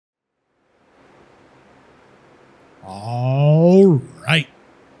All right.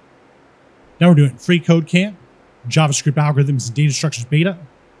 Now we're doing freeCodeCamp, JavaScript algorithms and data structures beta.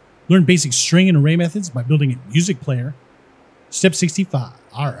 Learn basic string and array methods by building a music player. Step 65.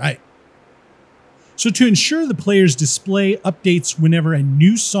 All right. So to ensure the player's display updates whenever a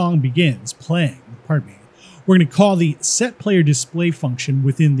new song begins playing, we're going to call the setPlayerDisplay function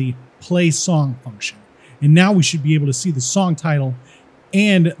within the playSong function. And now we should be able to see the song title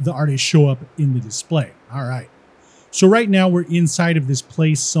and the artist show up in the display. All right. So right now we're inside of this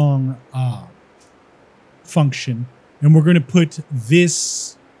playSong function, and we're going to put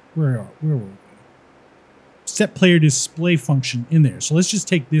this, where were we? setPlayerDisplay function in there. So let's just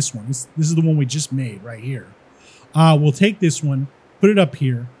take this one. This is the one we just made right here. We'll take this one, put it up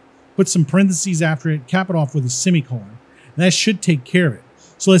here, put some parentheses after it, cap it off with a semicolon. And that should take care of it.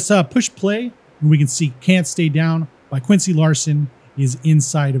 So let's push play, and we can see Can't Stay Down by Quincy Larson is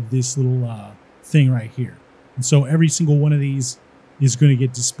inside of this little thing right here. And so every single one of these is going to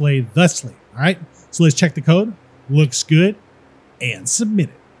get displayed thusly. All right. So let's check the code. Looks good. And submit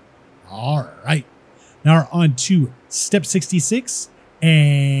it. All right. Now we're on to step 66.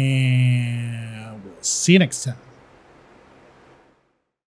 And we'll see you next time.